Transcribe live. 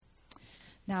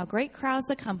Now great crowds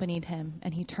accompanied him,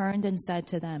 and he turned and said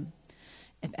to them,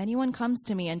 "If anyone comes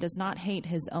to me and does not hate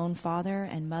his own father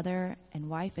and mother and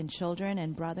wife and children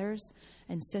and brothers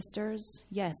and sisters,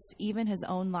 yes, even his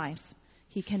own life,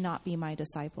 he cannot be my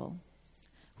disciple.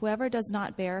 Whoever does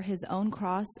not bear his own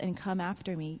cross and come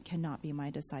after me cannot be my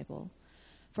disciple.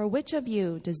 For which of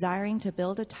you, desiring to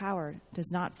build a tower,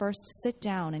 does not first sit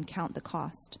down and count the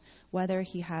cost, whether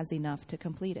he has enough to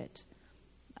complete it?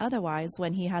 Otherwise,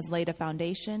 when he has laid a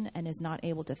foundation and is not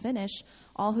able to finish,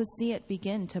 all who see it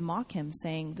begin to mock him,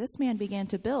 saying, 'This man began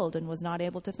to build and was not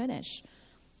able to finish.'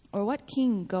 Or what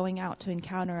king going out to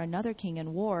encounter another king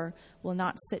in war will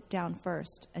not sit down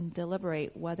first and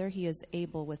deliberate whether he is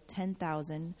able with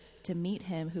 10,000 to meet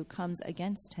him who comes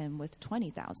against him with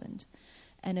 20,000?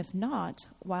 And if not,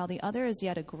 while the other is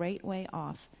yet a great way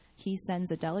off, he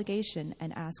sends a delegation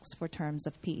and asks for terms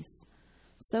of peace.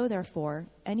 So therefore,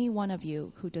 any one of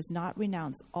you who does not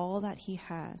renounce all that he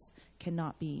has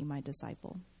cannot be my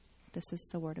disciple." This is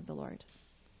the word of the Lord.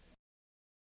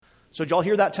 So did y'all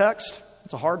hear that text?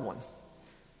 It's a hard one.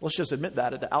 Let's just admit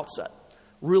that at the outset.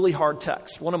 Really hard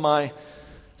text. One of my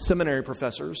seminary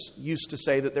professors used to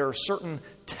say that there are certain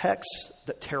texts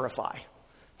that terrify.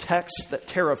 Texts that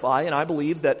terrify, and I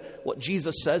believe that what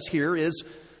Jesus says here is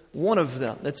one of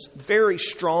them. It's very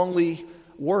strongly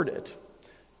worded.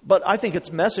 But I think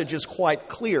its message is quite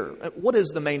clear. What is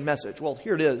the main message? Well,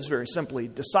 here it is, very simply.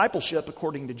 Discipleship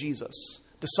according to Jesus.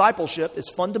 Discipleship is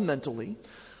fundamentally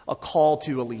a call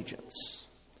to allegiance.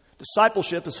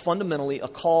 Discipleship is fundamentally a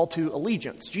call to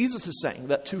allegiance. Jesus is saying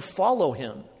that to follow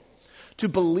him, to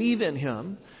believe in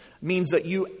him, means that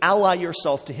you ally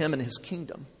yourself to him and his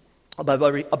kingdom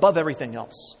above everything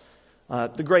else.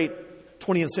 The great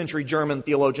 20th century German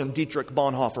theologian Dietrich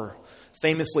Bonhoeffer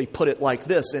famously put it like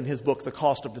this in his book, The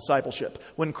Cost of Discipleship.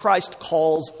 When Christ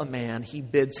calls a man, he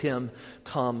bids him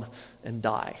come and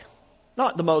die.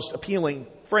 Not the most appealing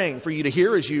frame for you to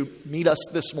hear as you meet us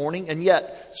this morning, and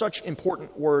yet such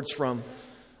important words from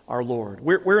our Lord.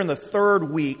 We're in the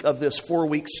third week of this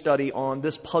 4-week study on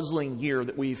this puzzling year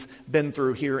that we've been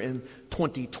through here in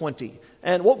 2020.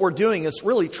 And what we're doing is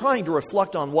really trying to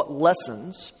reflect on what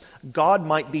lessons God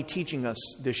might be teaching us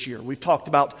this year. We've talked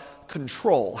about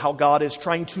control, how God is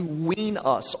trying to wean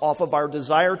us off of our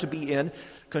desire to be in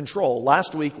control.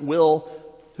 Last week, Will,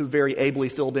 who very ably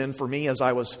filled in for me as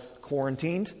I was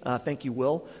quarantined, thank you,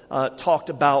 Will, talked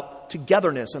about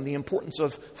togetherness and the importance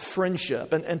of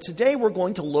friendship. And today we're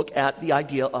going to look at the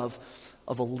idea of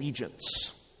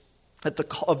allegiance,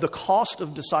 of the cost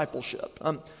of discipleship.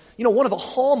 One of the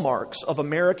hallmarks of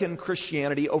American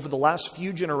Christianity over the last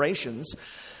few generations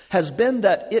has been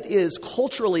that it is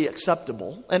culturally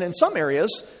acceptable, and in some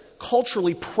areas,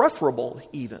 culturally preferable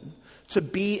even, to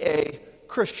be a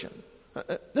Christian.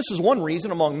 This is one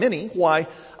reason among many why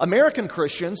American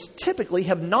Christians typically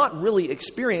have not really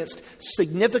experienced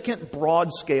significant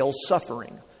broad-scale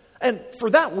suffering. And for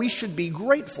that, we should be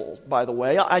grateful, by the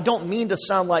way. I don't mean to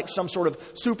sound like some sort of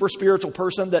super spiritual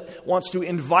person that wants to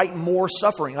invite more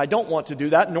suffering. I don't want to do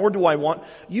that, nor do I want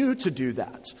you to do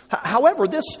that. However,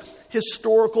 this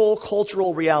historical,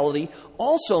 cultural reality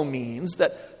also means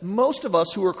that most of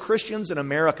us who are Christians in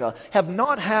America have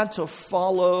not had to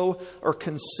follow or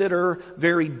consider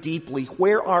very deeply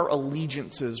where our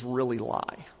allegiances really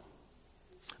lie.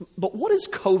 But what is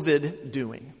COVID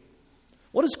doing?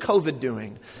 What is COVID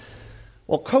doing?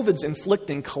 Well, COVID's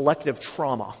inflicting collective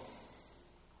trauma.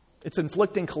 It's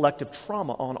inflicting collective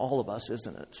trauma on all of us,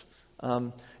 isn't it?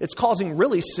 It's causing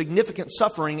really significant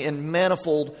suffering in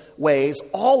manifold ways.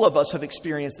 All of us have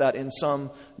experienced that in some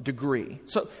degree.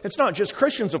 So it's not just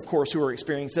Christians, of course, who are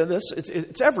experiencing this.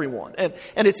 It's everyone. And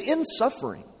it's in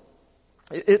suffering.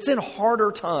 It's in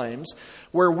harder times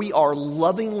where we are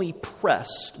lovingly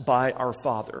pressed by our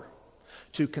Father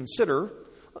to consider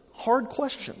hard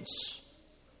questions.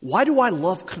 Why do I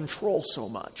love control so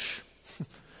much?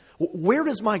 Where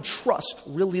does my trust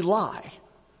really lie?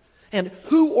 And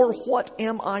who or what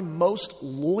am I most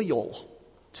loyal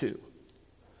to?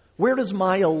 Where does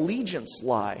my allegiance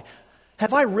lie?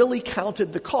 Have I really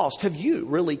counted the cost? Have you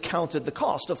really counted the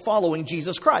cost of following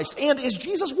Jesus Christ? And is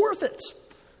Jesus worth it?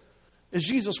 Is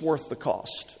Jesus worth the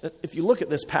cost? If you look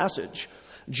at this passage,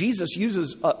 Jesus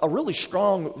uses a really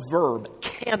strong verb,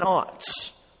 cannot.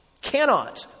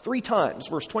 Cannot, 3 times,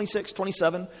 verse 26,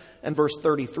 27, and verse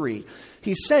 33.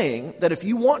 He's saying that if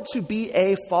you want to be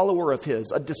a follower of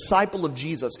his, a disciple of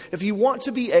Jesus, if you want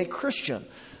to be a Christian,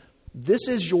 this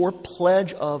is your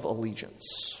pledge of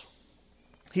allegiance.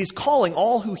 He's calling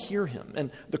all who hear him, and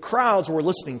the crowds were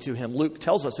listening to him, Luke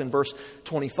tells us in verse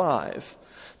 25,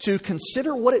 to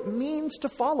consider what it means to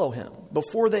follow him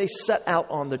before they set out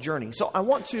on the journey. So I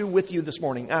want to, with you this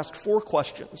morning, ask 4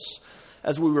 questions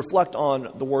as we reflect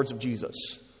on the words of Jesus.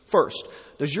 First,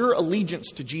 does your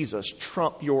allegiance to Jesus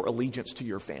trump your allegiance to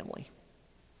your family?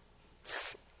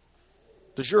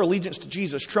 Does your allegiance to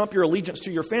Jesus trump your allegiance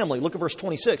to your family? Look at verse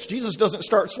 26. Jesus doesn't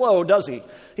start slow, does he?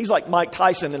 He's like Mike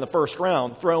Tyson in the first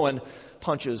round, throwing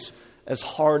punches as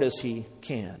hard as he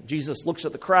can. Jesus looks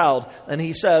at the crowd and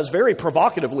he says very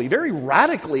provocatively, very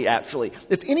radically actually,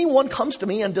 if anyone comes to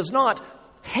me and does not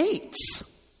hate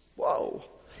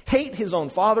his own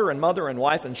father and mother and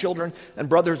wife and children and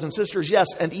brothers and sisters, yes,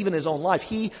 and even his own life,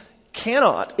 he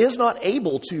is not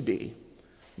able to be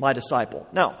my disciple.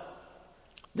 Now,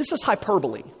 this is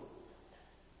hyperbole.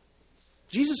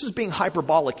 Jesus is being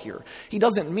hyperbolic here. He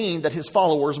doesn't mean that his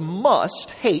followers must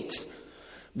hate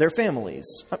their families.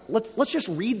 Let's just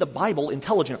read the Bible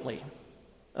intelligently.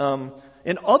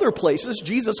 In other places,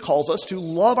 Jesus calls us to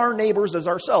love our neighbors as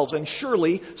ourselves, and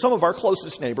surely some of our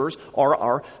closest neighbors are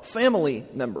our family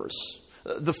members.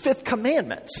 The 5th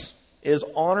commandment is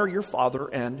honor your father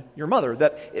and your mother,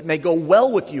 that it may go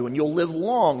well with you and you'll live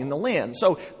long in the land.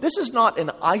 So this is not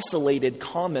an isolated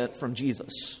comment from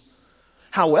Jesus.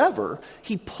 However,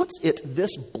 he puts it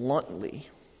this bluntly.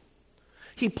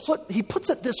 He puts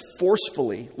it this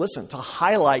forcefully, listen, to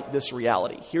highlight this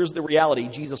reality. Here's the reality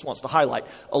Jesus wants to highlight.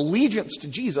 Allegiance to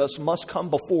Jesus must come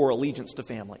before allegiance to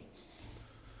family.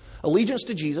 Allegiance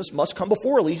to Jesus must come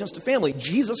before allegiance to family.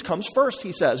 Jesus comes first,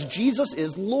 he says. Jesus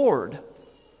is Lord.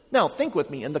 Now, think with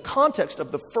me, in the context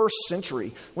of the first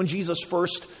century, when Jesus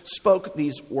first spoke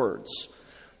these words,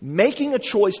 making a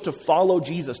choice to follow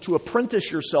Jesus, to apprentice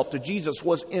yourself to Jesus,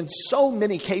 was in so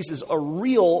many cases a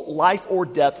real life or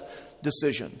death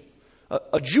decision.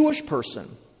 A Jewish person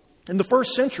in the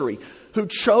first century who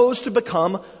chose to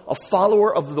become a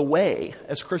follower of the way,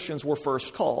 as Christians were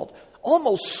first called,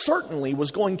 almost certainly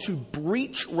was going to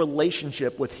breach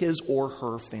relationship with his or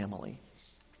her family.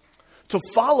 To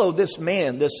follow this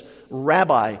man, this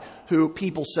rabbi who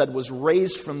people said was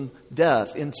raised from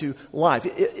death into life,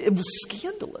 it was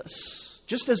scandalous,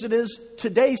 just as it is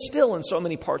today still in so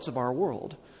many parts of our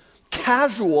world.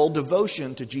 Casual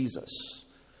devotion to Jesus.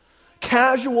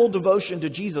 Casual devotion to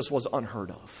Jesus was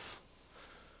unheard of.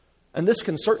 And this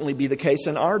can certainly be the case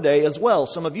in our day as well.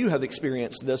 Some of you have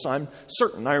experienced this, I'm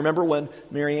certain. I remember when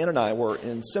Marianne and I were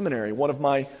in seminary, one of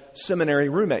my seminary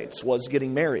roommates was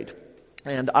getting married.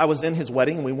 And I was in his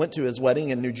wedding. We went to his wedding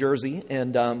in New Jersey.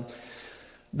 And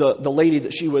the lady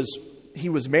that he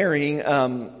was marrying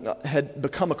had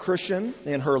become a Christian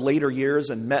in her later years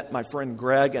and met my friend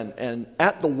Greg. And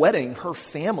at the wedding, her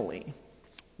family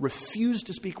refused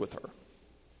to speak with her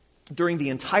during the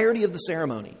entirety of the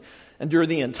ceremony and during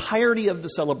the entirety of the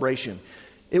celebration.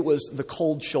 It was the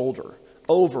cold shoulder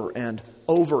over and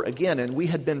over again, and we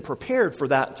had been prepared for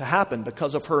that to happen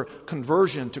because of her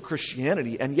conversion to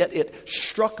Christianity, and yet it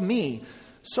struck me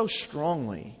so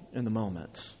strongly in the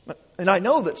moment. And I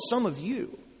know that some of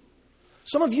you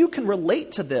can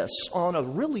relate to this on a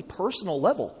really personal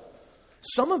level.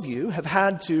 Some of you have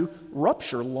had to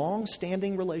rupture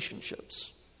long-standing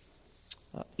relationships,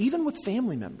 even with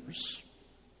family members,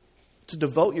 to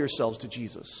devote yourselves to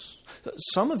Jesus.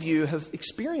 Some of you have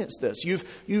experienced this.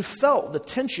 You've felt the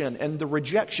tension and the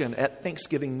rejection at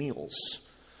Thanksgiving meals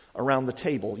around the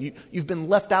table. You've been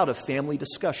left out of family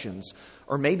discussions,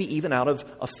 or maybe even out of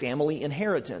a family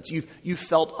inheritance. You've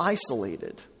felt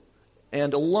isolated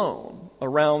and alone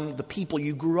around the people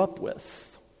you grew up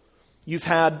with. You've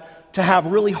had to have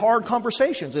really hard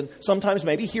conversations and sometimes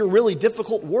maybe hear really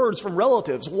difficult words from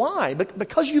relatives. Why?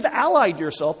 Because you've allied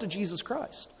yourself to Jesus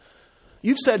Christ.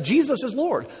 You've said, Jesus is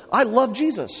Lord. I love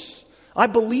Jesus. I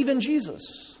believe in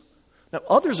Jesus. Now,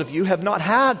 others of you have not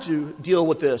had to deal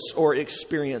with this or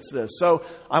experience this. So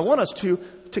I want us to,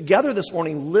 together this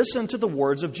morning, listen to the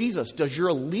words of Jesus. Does your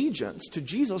allegiance to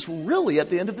Jesus really, at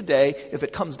the end of the day, if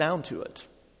it comes down to it,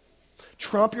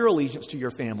 trump your allegiance to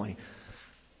your family?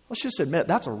 Let's just admit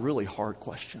that's a really hard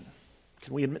question.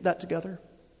 Can we admit that together?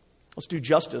 Let's do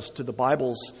justice to the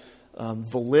Bible's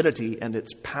validity and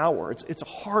its power. It's a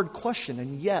hard question,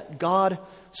 and yet God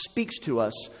speaks to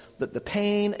us that the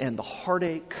pain and the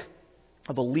heartache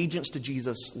of allegiance to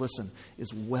Jesus, listen,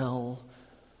 is well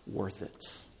worth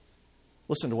it.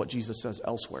 Listen to what Jesus says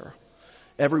elsewhere.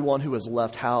 Everyone who has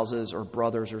left houses or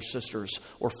brothers or sisters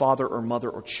or father or mother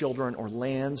or children or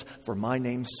lands for my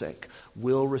name's sake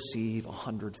will receive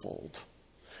 100-fold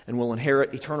and will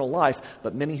inherit eternal life,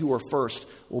 but many who are first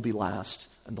will be last,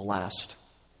 and the last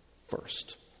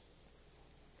first.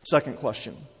 Second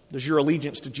question, does your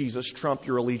allegiance to Jesus trump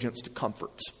your allegiance to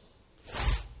comfort?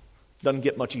 Doesn't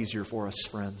get much easier for us,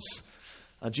 friends.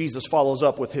 Jesus follows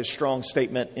up with his strong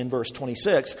statement in verse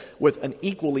 26 with an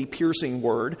equally piercing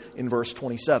word in verse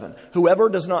 27. Whoever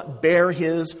does not bear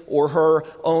his or her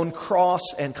own cross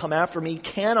and come after me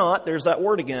cannot, there's that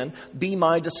word again, be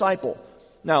my disciple.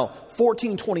 Now,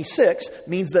 1426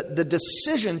 means that the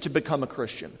decision to become a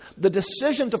Christian, the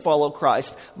decision to follow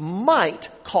Christ, might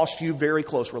cost you very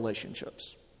close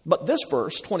relationships. But this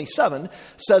verse, 27,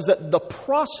 says that the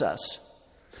process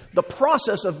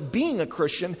of being a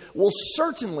Christian will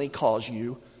certainly cause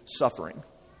you suffering.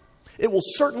 It will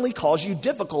certainly cause you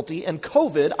difficulty, and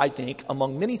COVID, I think,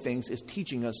 among many things, is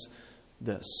teaching us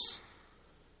this.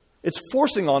 It's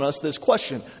forcing on us this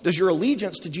question: does your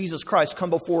allegiance to Jesus Christ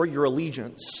come before your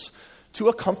allegiance to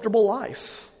a comfortable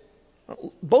life?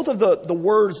 Both of the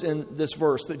words in this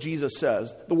verse that Jesus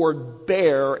says, the word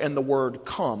bear and the word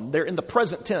come, they're in the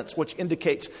present tense, which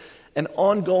indicates an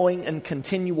ongoing and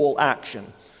continual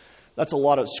action. That's a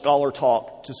lot of scholar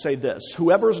talk to say this: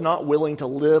 whoever's not willing to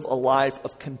live a life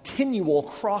of continual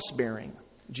cross-bearing,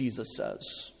 Jesus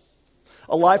says,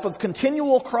 a life of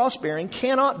continual cross-bearing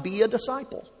cannot be a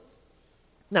disciple.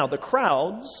 Now, the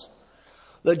crowds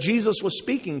that Jesus was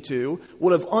speaking to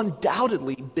would have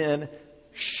undoubtedly been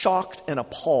shocked and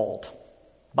appalled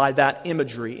by that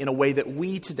imagery in a way that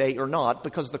we today are not,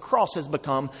 because the cross has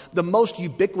become the most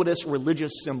ubiquitous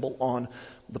religious symbol on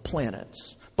the planet.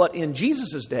 But in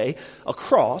Jesus' day, a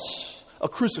cross, a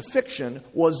crucifixion,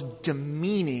 was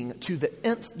demeaning to the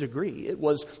nth degree. It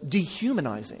was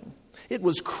dehumanizing. It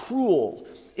was cruel.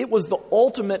 It was the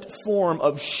ultimate form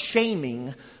of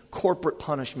shaming corporate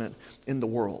punishment in the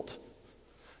world.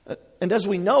 And as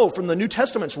we know from the New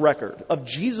Testament's record of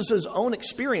Jesus' own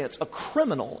experience, a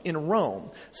criminal in Rome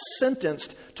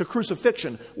sentenced to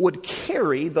crucifixion would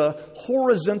carry the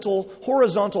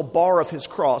horizontal bar of his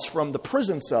cross from the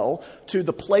prison cell to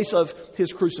the place of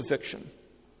his crucifixion.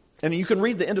 And you can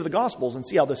read the end of the Gospels and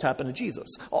see how this happened to Jesus.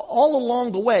 All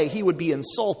along the way, he would be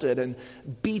insulted and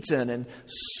beaten and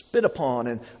spit upon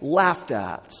and laughed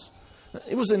at.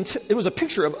 It was a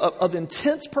picture of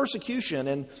intense persecution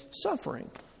and suffering.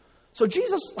 So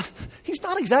Jesus, he's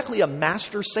not exactly a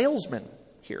master salesman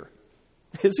here,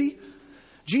 is he?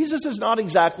 Jesus is not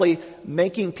exactly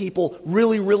making people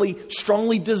really, really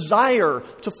strongly desire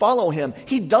to follow him.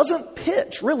 He doesn't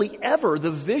pitch, really, ever,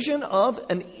 the vision of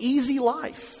an easy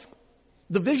life,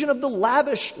 the vision of the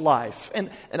lavish life. And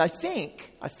I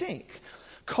think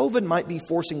COVID might be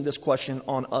forcing this question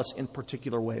on us in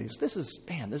particular ways. This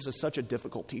is such a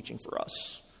difficult teaching for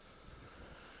us.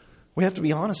 We have to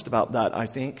be honest about that, I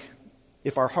think,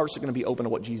 if our hearts are going to be open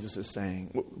to what Jesus is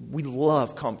saying. We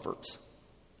love comfort.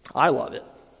 I love it.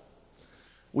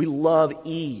 We love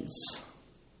ease.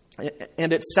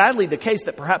 And it's sadly the case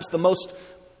that perhaps the most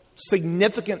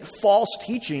significant false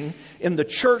teaching in the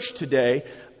church today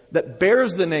that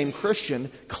bears the name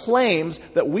Christian claims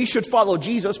that we should follow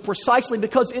Jesus precisely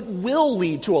because it will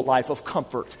lead to a life of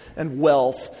comfort and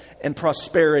wealth and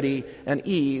prosperity and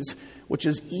ease, which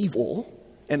is evil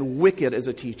and wicked as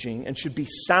a teaching and should be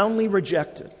soundly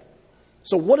rejected.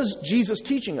 So what is Jesus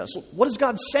teaching us? What is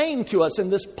God saying to us in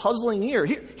this puzzling year?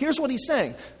 Here's what he's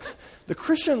saying. The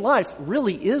Christian life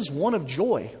really is one of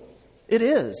joy. It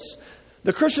is.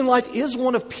 The Christian life is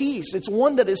one of peace. It's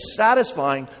one that is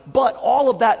satisfying, but all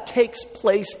of that takes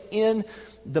place in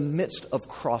the midst of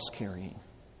cross-carrying.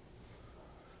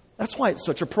 That's why it's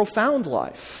such a profound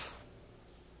life.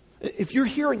 If you're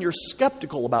here and you're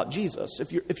skeptical about Jesus,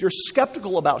 if you're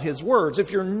skeptical about his words,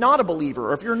 if you're not a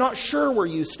believer, or if you're not sure where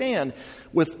you stand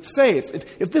with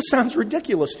faith, if this sounds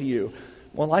ridiculous to you,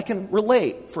 well, I can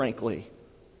relate, frankly.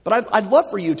 But I'd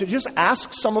love for you to just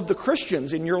ask some of the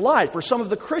Christians in your life, or some of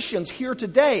the Christians here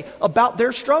today, about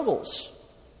their struggles,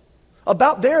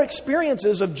 about their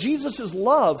experiences of Jesus'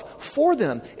 love for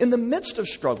them in the midst of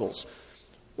struggles.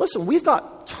 Listen, we've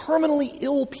got terminally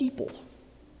ill people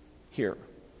here.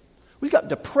 We've got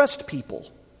depressed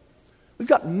people. We've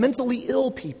got mentally ill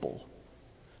people.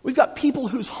 We've got people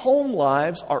whose home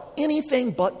lives are anything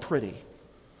but pretty.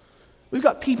 We've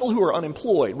got people who are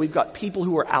unemployed. We've got people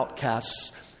who are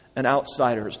outcasts and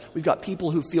outsiders. We've got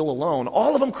people who feel alone.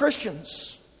 All of them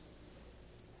Christians.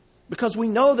 Because we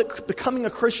know that becoming a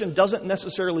Christian doesn't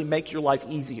necessarily make your life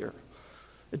easier.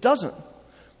 It doesn't.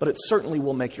 But it certainly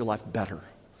will make your life better.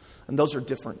 And those are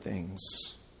different things.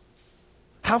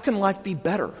 How can life be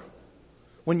better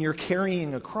when you're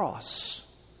carrying a cross?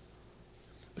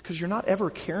 Because you're not ever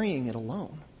carrying it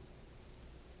alone.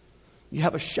 You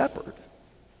have a shepherd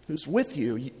who's with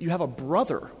you. You have a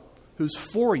brother who's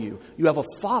for you. You have a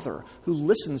father who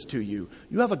listens to you.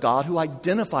 You have a God who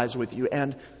identifies with you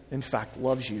and, in fact,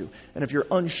 loves you. And if you're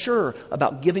unsure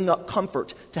about giving up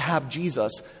comfort to have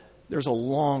Jesus, There's a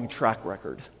long track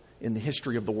record in the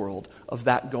history of the world of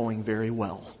that going very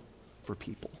well for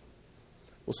people.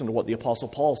 Listen to what the Apostle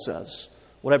Paul says.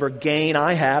 Whatever gain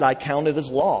I had, I counted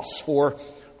as loss for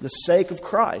the sake of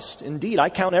Christ. Indeed, I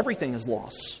count everything as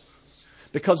loss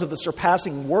because of the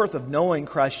surpassing worth of knowing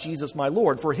Christ Jesus my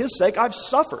Lord. For his sake, I've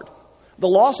suffered the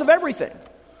loss of everything.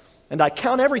 And I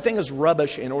count everything as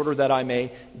rubbish in order that I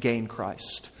may gain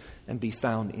Christ and be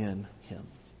found in him.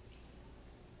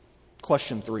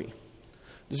 Question 3.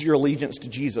 Does your allegiance to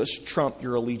Jesus trump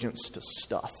your allegiance to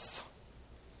stuff?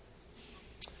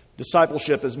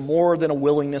 Discipleship is more than a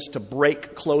willingness to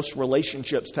break close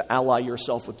relationships to ally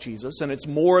yourself with Jesus. And it's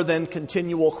more than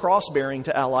continual cross-bearing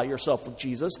to ally yourself with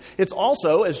Jesus. It's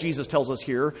also, as Jesus tells us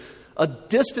here, a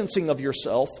distancing of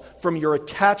yourself from your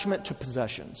attachment to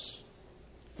possessions,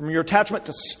 from your attachment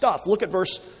to stuff. Look at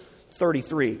verse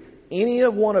 33. Any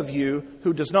of one of you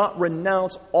who does not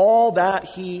renounce all that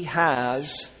he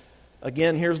has,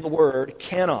 again, here's the word,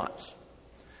 cannot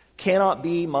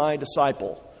be my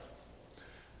disciple.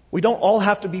 We don't all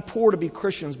have to be poor to be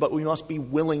Christians, but we must be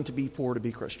willing to be poor to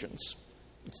be Christians.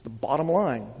 It's the bottom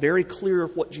line. Very clear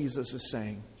what Jesus is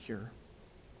saying here.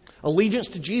 Allegiance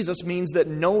to Jesus means that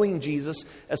knowing Jesus,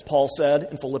 as Paul said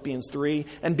in Philippians 3,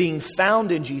 and being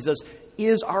found in Jesus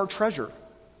is our treasure.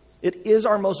 It is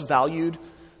our most valued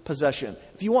possession.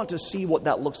 If you want to see what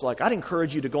that looks like, I'd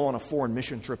encourage you to go on a foreign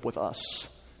mission trip with us.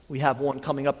 We have one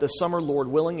coming up this summer, Lord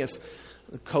willing, if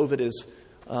COVID is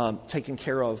taken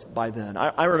care of by then.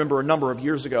 I remember a number of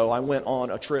years ago, I went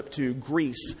on a trip to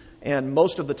Greece, and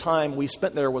most of the time we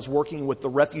spent there was working with the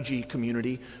refugee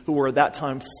community who were at that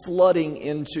time flooding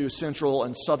into Central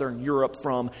and Southern Europe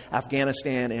from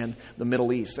Afghanistan and the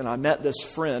Middle East. And I met this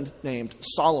friend named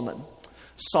Solomon.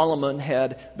 Solomon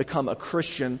had become a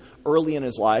Christian early in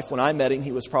his life. When I met him,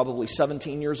 he was probably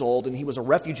 17 years old, and he was a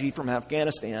refugee from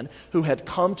Afghanistan who had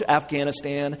come to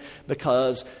Afghanistan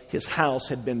because his house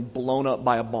had been blown up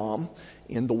by a bomb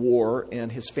in the war,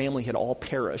 and his family had all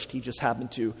perished. He just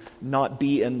happened to not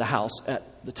be in the house at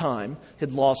the time,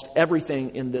 had lost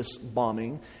everything in this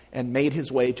bombing, and made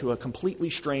his way to a completely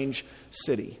strange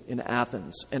city in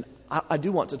Athens. And I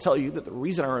do want to tell you that the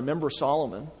reason I remember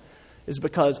Solomon is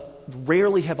because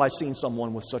rarely have I seen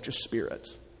someone with such a spirit,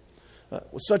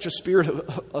 with such a spirit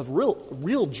of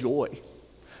real joy,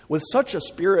 with such a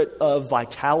spirit of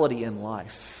vitality in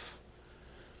life.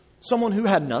 Someone who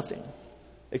had nothing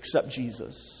except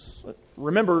Jesus.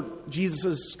 Remember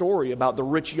Jesus' story about the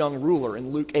rich young ruler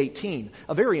in Luke 18,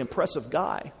 a very impressive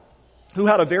guy who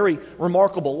had a very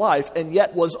remarkable life and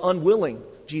yet was unwilling,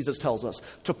 Jesus tells us,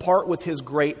 to part with his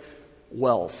great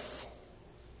wealth.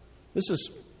 This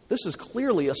is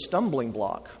clearly a stumbling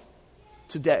block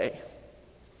today.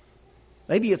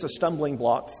 Maybe it's a stumbling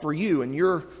block for you in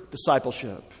your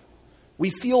discipleship.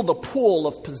 We feel the pull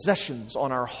of possessions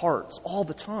on our hearts all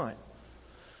the time.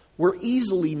 We're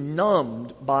easily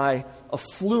numbed by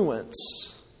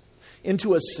affluence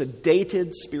into a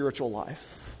sedated spiritual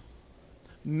life.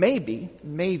 Maybe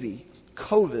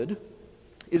COVID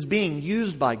is being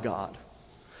used by God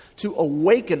to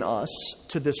awaken us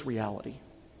to this reality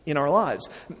in our lives.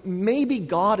 Maybe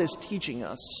God is teaching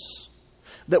us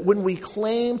that when we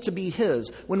claim to be His,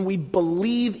 when we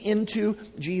believe into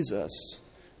Jesus,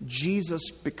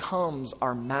 Jesus becomes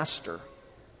our master.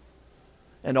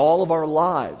 And all of our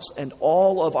lives and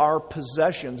all of our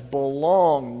possessions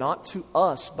belong not to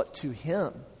us, but to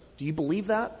Him. Do you believe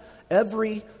that?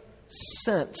 Every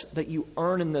cent that you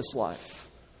earn in this life,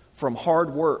 from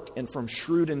hard work and from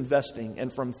shrewd investing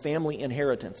and from family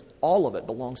inheritance, all of it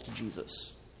belongs to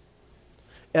Jesus.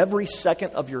 Every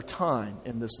second of your time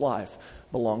in this life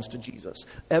belongs to Jesus.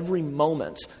 Every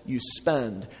moment you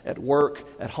spend at work,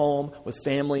 at home, with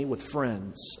family, with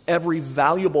friends, every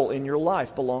valuable in your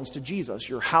life belongs to Jesus.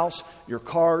 Your house, your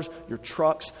cars, your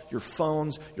trucks, your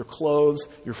phones, your clothes,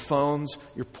 your phones,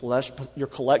 your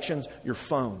collections, your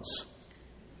phones.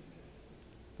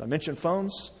 Did I mention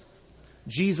phones?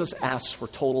 Jesus asks for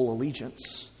total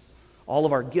allegiance. All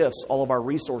of our gifts, all of our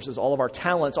resources, all of our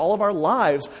talents, all of our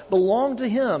lives belong to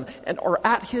Him and are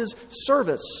at His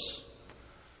service.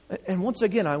 And once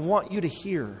again, I want you to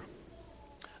hear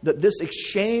that this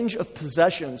exchange of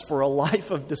possessions for a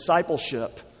life of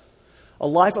discipleship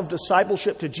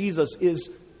to Jesus, is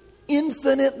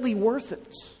infinitely worth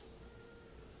it.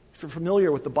 If you're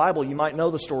familiar with the Bible, you might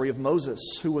know the story of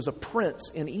Moses, who was a prince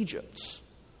in Egypt.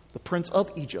 The Prince of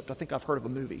Egypt. I think I've heard of a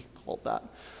movie called that.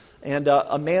 And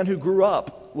a man who grew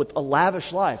up with a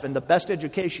lavish life and the best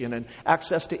education and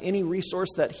access to any resource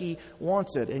that he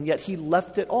wanted, and yet he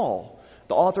left it all.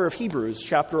 The author of Hebrews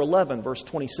chapter 11, verse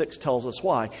 26 tells us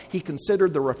why. He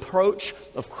considered the reproach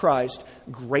of Christ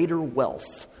greater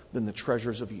wealth than the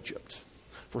treasures of Egypt,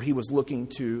 for he was looking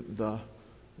to the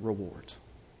reward.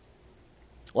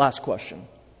 Last question.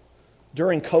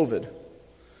 During COVID,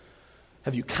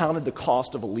 have you counted the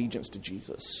cost of allegiance to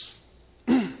Jesus?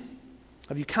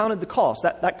 Have you counted the cost?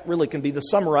 That really can be the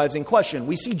summarizing question.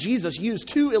 We see Jesus use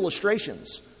two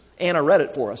illustrations. Anna read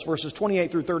it for us, verses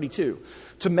 28 through 32,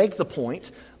 to make the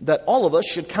point that all of us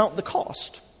should count the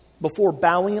cost before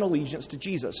bowing in allegiance to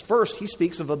Jesus. First, he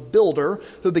speaks of a builder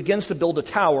who begins to build a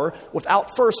tower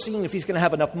without first seeing if he's going to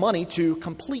have enough money to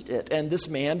complete it. And this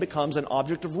man becomes an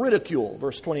object of ridicule,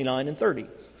 verse 29 and 30.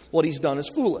 What he's done is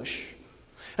foolish.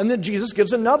 And then Jesus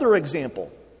gives another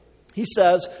example. He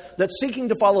says that seeking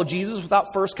to follow Jesus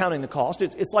without first counting the cost,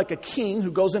 it's like a king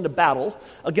who goes into battle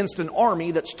against an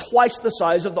army that's twice the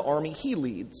size of the army he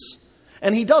leads.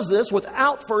 And he does this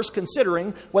without first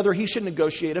considering whether he should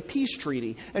negotiate a peace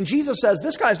treaty. And Jesus says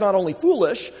this guy's not only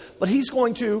foolish, but his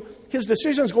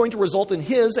decision is going to result in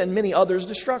his and many others'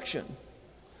 destruction.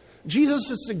 Jesus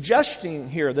is suggesting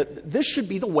here that this should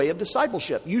be the way of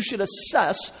discipleship. You should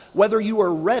assess whether you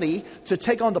are ready to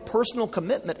take on the personal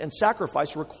commitment and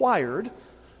sacrifice required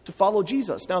to follow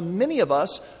Jesus. Now, many of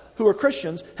us who are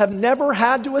Christians have never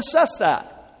had to assess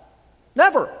that.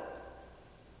 Never.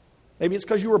 Maybe it's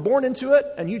because you were born into it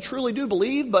and you truly do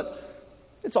believe, but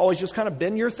it's always just kind of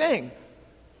been your thing.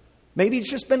 Maybe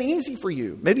it's just been easy for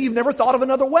you. Maybe you've never thought of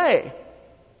another way.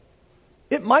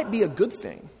 It might be a good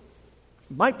thing.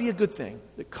 It might be a good thing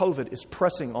that COVID is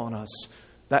pressing on us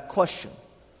that question.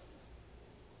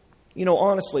 You know,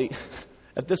 honestly,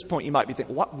 at this point you might be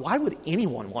thinking, why would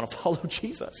anyone want to follow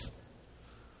Jesus?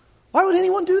 Why would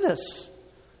anyone do this?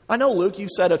 I know, Luke, you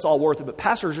said it's all worth it, but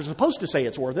pastors are supposed to say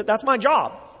it's worth it. That's my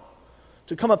job,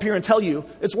 to come up here and tell you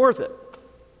it's worth it.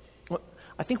 Well,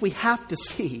 I think we have to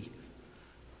see.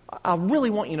 I really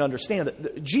want you to understand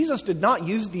that Jesus did not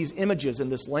use these images and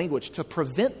this language to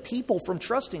prevent people from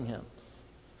trusting him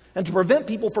and to prevent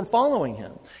people from following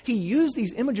him. He used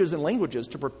these images and languages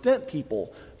to prevent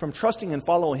people from trusting and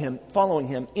following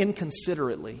him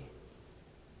inconsiderately.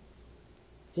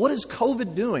 What is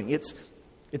COVID doing? It's,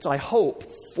 I hope,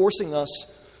 forcing us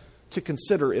to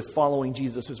consider if following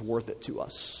Jesus is worth it to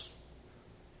us.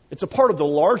 It's a part of the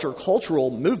larger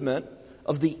cultural movement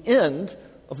of the end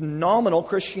of nominal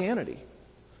Christianity.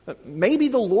 Maybe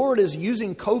the Lord is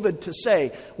using COVID to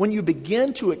say, when you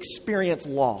begin to experience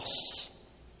loss,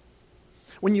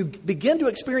 when you begin to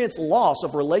experience loss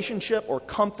of relationship or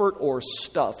comfort or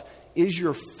stuff, is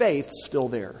your faith still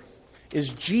there? Is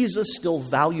Jesus still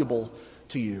valuable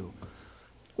to you?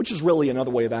 Which is really another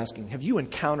way of asking, have you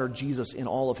encountered Jesus in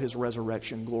all of his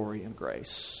resurrection, glory, and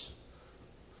grace?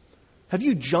 Have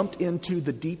you jumped into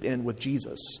the deep end with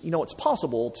Jesus? You know, it's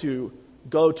possible to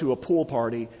go to a pool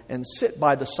party and sit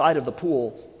by the side of the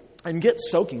pool and get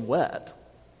soaking wet.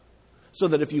 So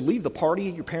that if you leave the party,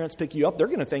 your parents pick you up, they're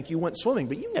going to think you went swimming,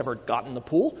 but you never got in the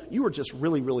pool. You were just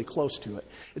really, really close to it.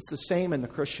 It's the same in the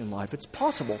Christian life. It's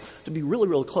possible to be really,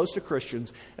 really close to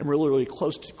Christians and really, really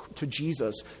close to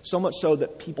Jesus, so much so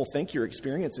that people think you're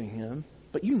experiencing him,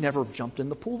 but you never jumped in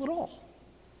the pool at all.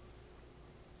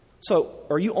 So,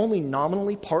 are you only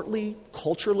nominally, partly,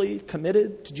 culturally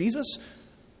committed to Jesus,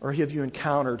 or have you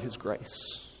encountered his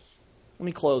grace? Let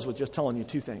me close with just telling you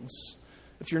two things.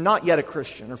 If you're not yet a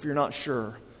Christian, or if you're not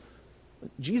sure,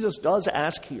 Jesus does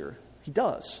ask here. He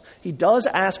does. He does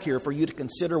ask here for you to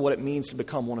consider what it means to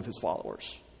become one of his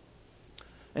followers.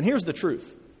 And here's the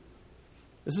truth.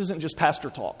 This isn't just pastor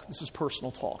talk. This is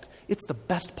personal talk. It's the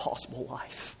best possible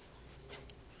life.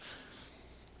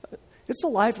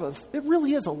 It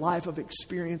really is a life of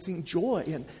experiencing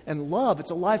joy and love. It's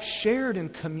a life shared in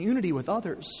community with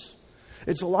others.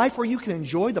 It's a life where you can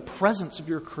enjoy the presence of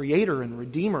your Creator and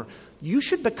Redeemer. You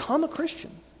should become a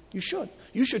Christian. You should.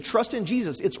 You should trust in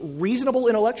Jesus. It's reasonable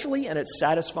intellectually and it's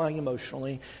satisfying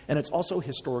emotionally, and it's also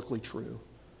historically true.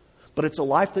 But it's a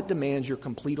life that demands your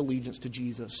complete allegiance to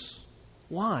Jesus.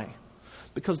 Why?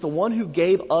 Because the one who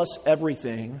gave us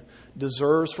everything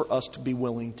deserves for us to be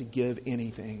willing to give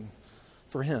anything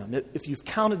for him. If you've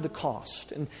counted the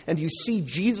cost and you see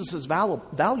Jesus as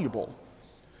valuable,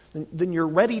 then you're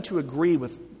ready to agree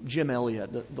with Jim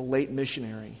Elliot, the late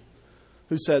missionary,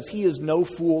 who says he is no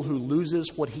fool who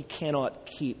loses what he cannot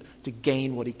keep to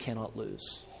gain what he cannot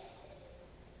lose.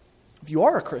 If you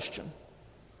are a Christian,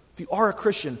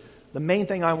 the main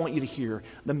thing I want you to hear,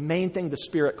 the main thing the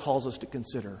Spirit calls us to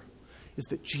consider is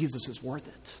that Jesus is worth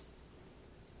it.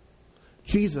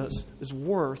 Jesus is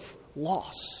worth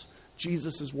loss.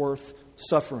 Jesus is worth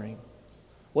suffering.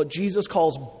 What Jesus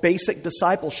calls basic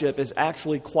discipleship is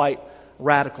actually quite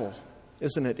radical.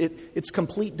 isn't it? It's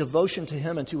complete devotion to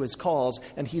him and to his cause,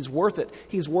 and he's worth it.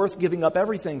 He's worth giving up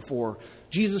everything for.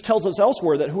 Jesus tells us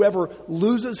elsewhere that whoever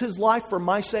loses his life for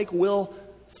my sake will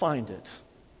find it.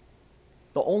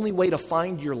 The only way to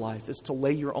find your life is to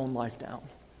lay your own life down.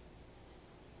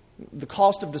 The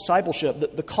cost of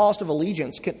discipleship, the cost of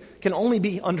allegiance can only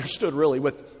be understood really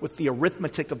with the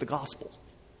arithmetic of the gospel.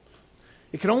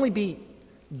 It can only be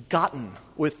gotten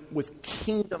with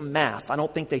kingdom math. I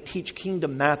don't think they teach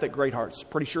kingdom math at Great Hearts.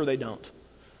 Pretty sure they don't.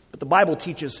 But the Bible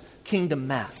teaches kingdom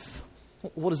math.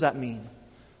 What does that mean?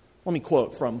 Let me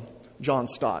quote from John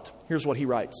Stott. Here's what he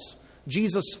writes.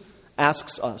 Jesus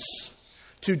asks us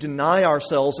to deny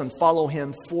ourselves and follow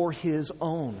him for his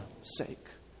own sake.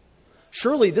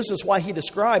 Surely this is why he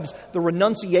describes the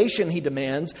renunciation he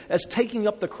demands as taking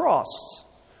up the cross.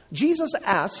 Jesus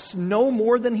asks no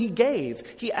more than he gave.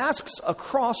 He asks a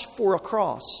cross for a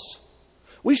cross.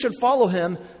 We should follow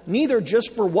him neither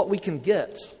just for what we can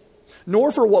get,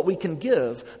 nor for what we can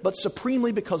give, but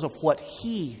supremely because of what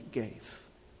he gave.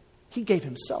 He gave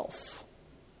himself.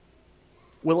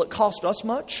 Will it cost us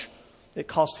much? It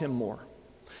cost him more.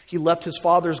 He left his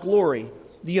Father's glory,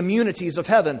 the immunities of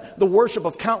heaven, the worship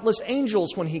of countless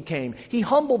angels when he came. He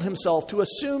humbled himself to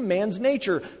assume man's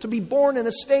nature, to be born in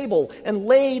a stable and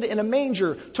laid in a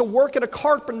manger, to work at a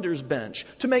carpenter's bench,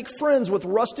 to make friends with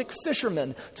rustic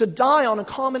fishermen, to die on a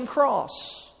common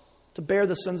cross, to bear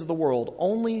the sins of the world.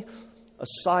 Only a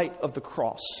sight of the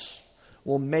cross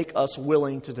will make us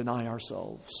willing to deny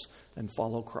ourselves and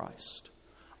follow Christ.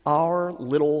 Our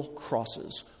little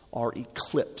crosses are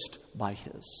eclipsed by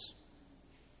his.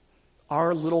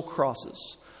 Our little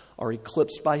crosses are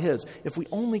eclipsed by his. If we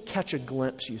only catch a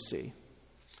glimpse, you see,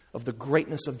 of the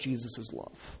greatness of Jesus'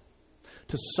 love,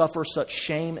 to suffer such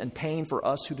shame and pain for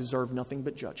us who deserve nothing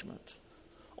but judgment,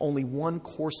 only one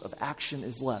course of action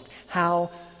is left.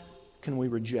 How can we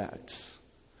reject?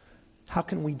 How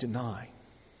can we deny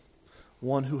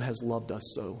one who has loved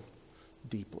us so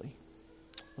deeply?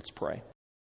 Let's pray.